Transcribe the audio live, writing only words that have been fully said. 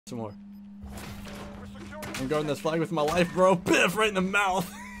some more. I'm guarding this flag with my life, bro. Biff right in the mouth.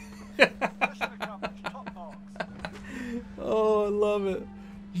 Oh, I love it.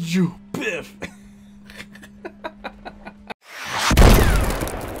 You biff.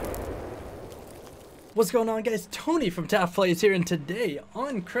 What's going on, guys? Tony from Taft Plays here, and today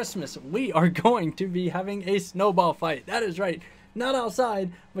on Christmas we are going to be having a snowball fight. That is right, not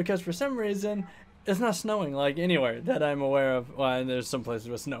outside, because for some reason it's not snowing like anywhere that I'm aware of. Well, there's some places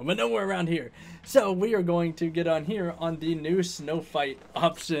with snow, but nowhere around here. So we are going to get on here on the new snow fight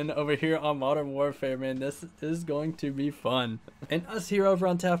option over here on Modern Warfare, man. This is going to be fun. And us here over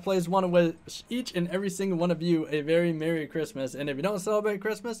on Taft Plays want to wish each and every single one of you a very Merry Christmas. And if you don't celebrate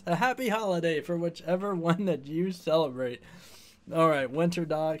Christmas, a happy holiday for whichever one that you celebrate. All right, Winter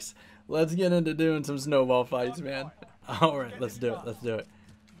Docks, let's get into doing some snowball fights, man. All right, let's do it. Let's do it.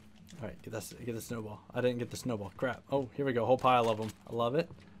 All right, get the snowball. I didn't get the snowball. Crap. Oh, here we go. Whole pile of them. I love it.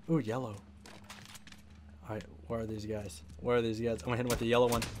 Ooh, yellow. All right, where are these guys? Where are these guys? I'm gonna hit him with the yellow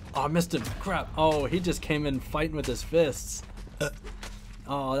one. Oh, I missed him. Crap. Oh, he just came in fighting with his fists.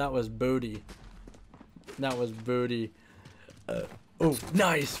 Oh, that was booty. That was booty. Oh,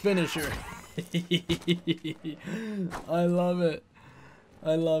 nice finisher. I love it.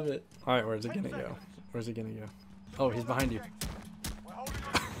 I love it. All right, where's it gonna go? Where's it gonna go? Oh, he's behind you.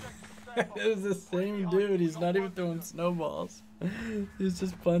 It's the same dude. He's not even throwing snowballs. He's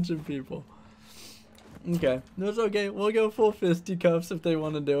just punching people. Okay, that's okay. We'll go full fisticuffs if they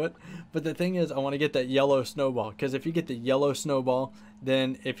want to do it. But the thing is, I want to get that yellow snowball. Because if you get the yellow snowball,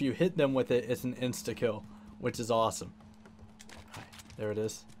 then if you hit them with it, it's an insta-kill. Which is awesome. Alright, there it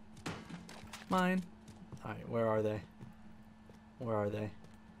is. Mine. Alright, where are they? Where are they?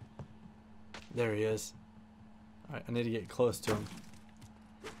 There he is. Alright, I need to get close to him.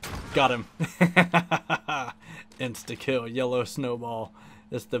 Got him. Insta-kill. Yellow snowball.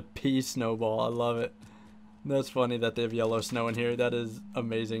 It's the pea snowball. I love it. That's funny that they have yellow snow in here. That is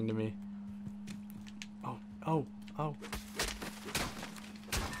amazing to me. Oh, oh, oh.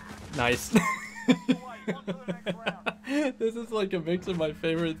 Nice. This is like a mix of my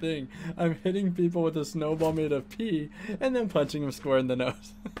favorite thing. I'm hitting people with a snowball made of pea and then punching them square in the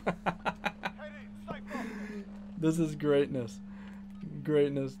nose. This is greatness.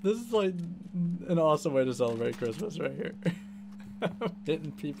 Greatness. This is like an awesome way to celebrate Christmas right here.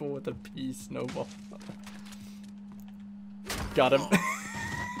 Hitting people with a pea snowball. Got him.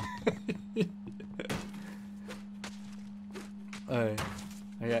 Alright.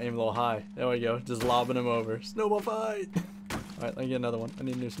 I got aim a little high. There we go. Just lobbing him over. Snowball fight! Alright, let me get another one. I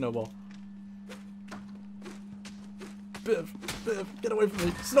need a new snowball. Biff! Biff! Get away from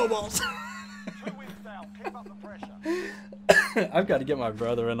me! Snowballs! I've got to get my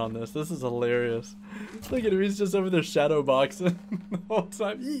brother in on this. This is hilarious. Look at him. He's just over there shadow boxing the whole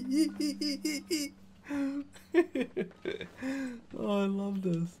time. Oh, I love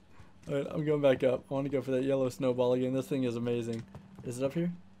this. Alright, I'm going back up. I want to go for that yellow snowball again. This thing is amazing. Is it up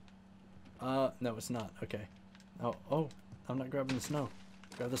here? No, it's not. Okay. Oh, I'm not grabbing the snow.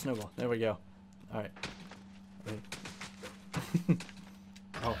 Grab the snowball. There we go. Alright.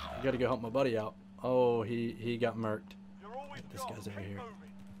 Oh, I gotta go help my buddy out. Oh, he got murked. This guy's over here.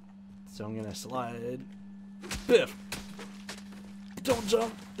 So I'm gonna slide. Biff! Don't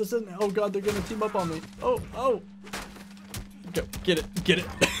jump! This isn't. Oh god, they're gonna team up on me. Oh, oh! Go, get it, get it!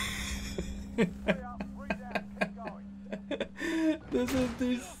 This is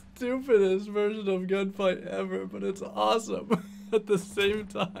the stupidest version of gunfight ever, but it's awesome at the same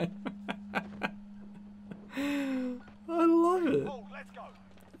time. I love it.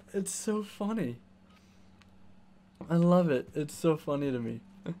 It's so funny. I love it. It's so funny to me.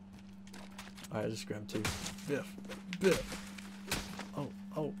 Alright, I just grabbed two. Biff. Biff. Oh,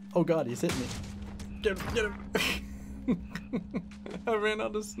 oh, oh god, he's hitting me. Get him, get him. I ran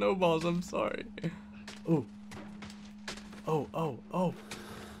out of snowballs, I'm sorry. Oh. Oh, oh, oh.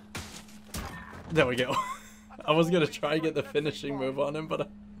 There we go. I was gonna try and get the finishing move on him, but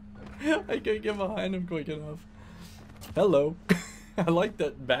I couldn't get behind him quick enough. Hello. I like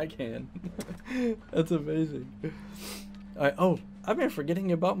that backhand. That's amazing. Alright, oh, I've been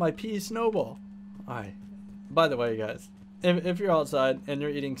forgetting about my pea snowball. Alright. By the way, guys, if you're outside and you're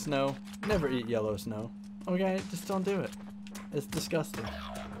eating snow, never eat yellow snow. Okay? Just don't do it. It's disgusting.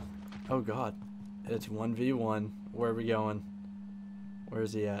 Oh god. It's 1v1. Where are we going? Where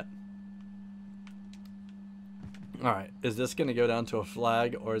is he at? Alright, is this gonna go down to a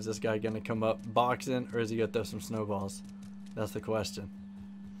flag, or is this guy gonna come up boxing, or is he gonna throw some snowballs? That's the question.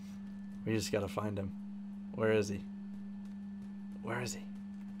 We just gotta find him. Where is he? Where is he?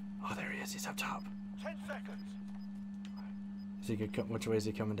 Oh, there he is. He's up top. 10 seconds. Is he good? Which way is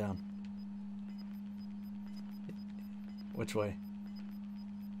he coming down? Which way?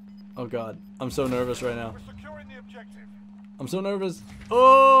 Oh god, I'm so nervous right now. We're securing the objective. I'm so nervous.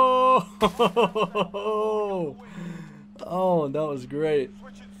 Oh! Oh, that was great.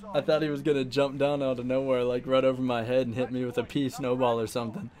 I thought he was gonna jump down out of nowhere, like right over my head, and hit me with a pea snowball or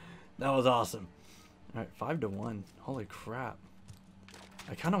something. That was awesome. All right, 5-1. Holy crap!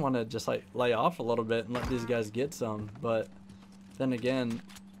 I kind of want to just like lay off a little bit and let these guys get some, but then again,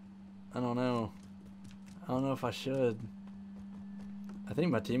 I don't know. I don't know if I should. I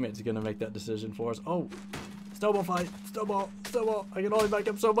think my teammate's gonna make that decision for us. Oh, snowball fight! Snowball! Snowball! I can only back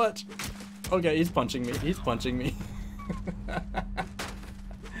up so much. Okay, he's punching me. He's punching me.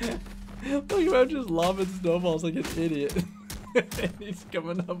 Look at him just lobbing snowballs like an idiot. He's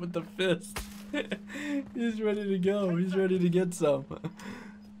coming up with the fist. He's ready to go. He's ready to get some.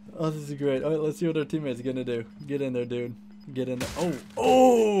 Oh, this is great. Alright, let's see what our teammate's gonna do. Get in there, dude. Get in there. Oh!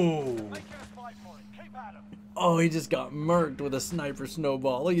 Oh! Oh, he just got murked with a sniper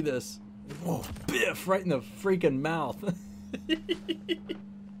snowball. Look at this. Whoa, biff! Right in the freaking mouth.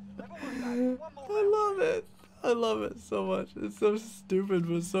 I love it. I love it so much. It's so stupid,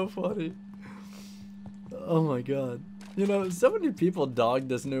 but so funny. Oh my god. You know, so many people dogged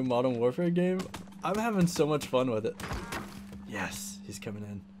this new Modern Warfare game. I'm having so much fun with it. Yes, he's coming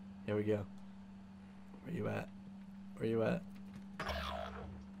in. Here we go. Where you at? Where you at?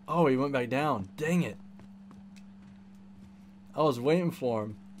 Oh, he went back down. Dang it. I was waiting for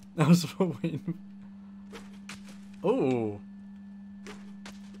him. I was waiting. Oh.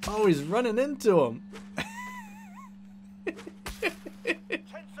 Oh, he's running into him. 10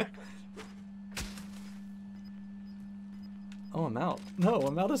 seconds. Oh, I'm out. No,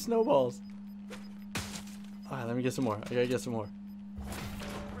 I'm out of snowballs. Alright, let me get some more. I gotta get some more.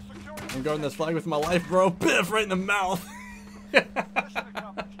 I'm guarding this flag with my life, bro. Biff right in the mouth.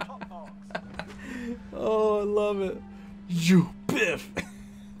 Oh, I love it. You biff.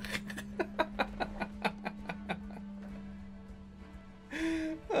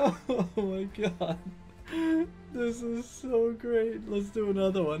 Oh my god. This is so great. Let's do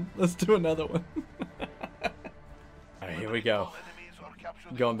another one. Let's do another one. Alright, here we go.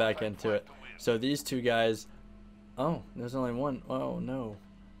 Going back into it. So these two guys. Oh, there's only one. Oh no.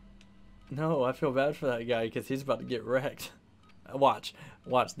 No, I feel bad for that guy because he's about to get wrecked. Watch.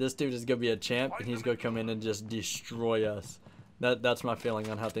 Watch. This dude is going to be a champ and he's going to come in and just destroy us. That's my feeling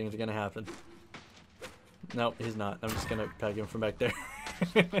on how things are going to happen. Nope, he's not. I'm just going to peg him from back there.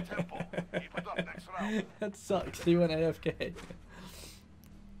 That sucks. He went AFK.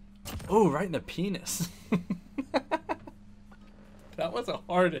 Oh, right in the penis. That was a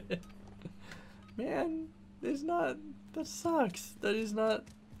hard hit. Man, he's not. That sucks. That he's not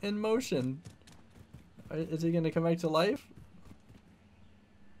in motion. Is he going to come back to life?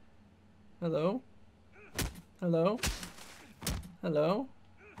 Hello? Hello? Hello?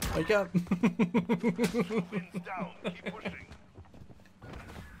 Wake up.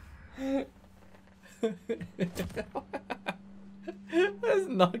 That's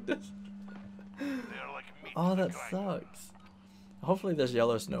knocked us. Oh, that sucks. Hopefully there's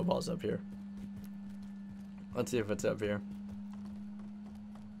yellow snowballs up here. Let's see if it's up here.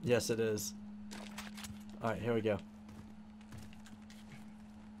 Yes, it is. Alright, here we go.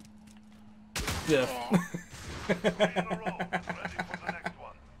 Biff.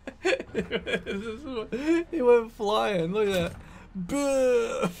 He went flying. Look at that.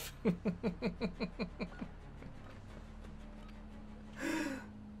 Biff.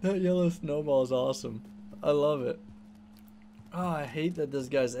 That yellow snowball is awesome. I love it. Oh, I hate that this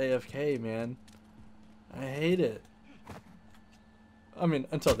guy's AFK, man. I hate it. I mean,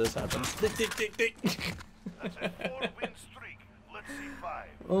 until this happens. Dick, dick, dick, dick. That's a 4-win streak. Let's see 5.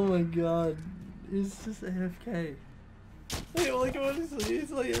 Oh my god. He's just AFK. Hey, look at what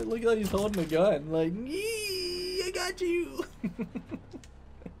he's like. Look like he's holding a gun. Like, yee, I got you.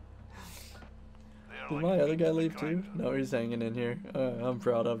 Did my other guy leave too? No, he's hanging in here. I'm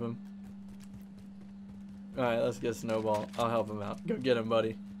proud of him. Alright, let's get Snowball. I'll help him out. Go get him,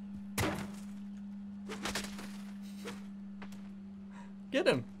 buddy. Get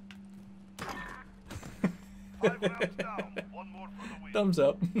him. 5 rounds down. 1 more for the win. Thumbs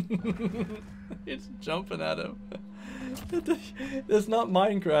up. He's jumping at him. It's not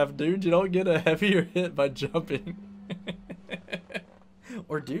Minecraft, dude. You don't get a heavier hit by jumping.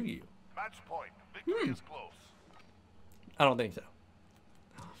 Or do you? Match point. Victory is close. I don't think so.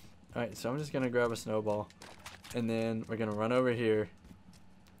 Alright, so I'm just going to grab a snowball. And then we're going to run over here.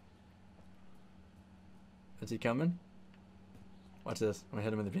 Is he coming? Watch this. I'm going to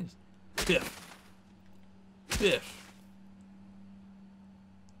hit him in the penis. Biff. Biff.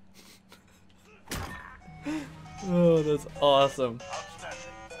 Oh, that's awesome. Outstanding.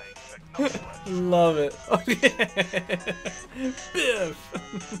 I expect no less. Love it. Okay. Biff.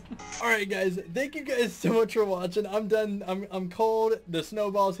 Alright guys, thank you guys so much for watching. I'm done. I'm cold. The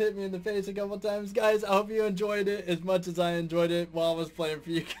snowballs hit me in the face a couple times. Guys, I hope you enjoyed it as much as I enjoyed it while I was playing for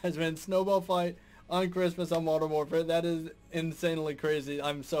you guys, man. Snowball fight on Christmas on Modern Warfare. That is insanely crazy.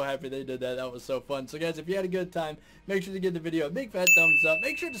 I'm so happy they did that. That was so fun. So guys, if you had a good time, make sure to give the video a big fat thumbs up.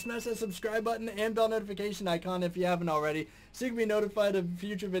 Make sure to smash that subscribe button and bell notification icon if you haven't already, so you can be notified of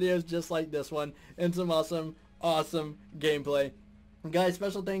future videos just like this one and some awesome gameplay. Guys,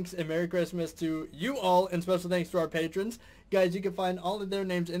 special thanks and Merry Christmas to you all, and special thanks to our patrons. Guys, you can find all of their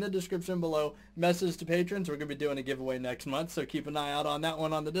names in the description below. Message to patrons. We're going to be doing a giveaway next month, so keep an eye out on that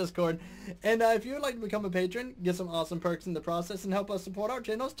one on the Discord. And if you would like to become a patron, get some awesome perks in the process, and help us support our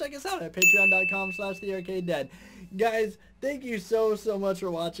channels, check us out at patreon.com/thearcadedad. Guys, thank you so much for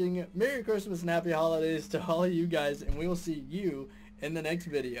watching. Merry Christmas and Happy Holidays to all of you guys, and we will see you in the next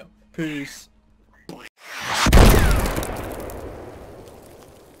video. Peace.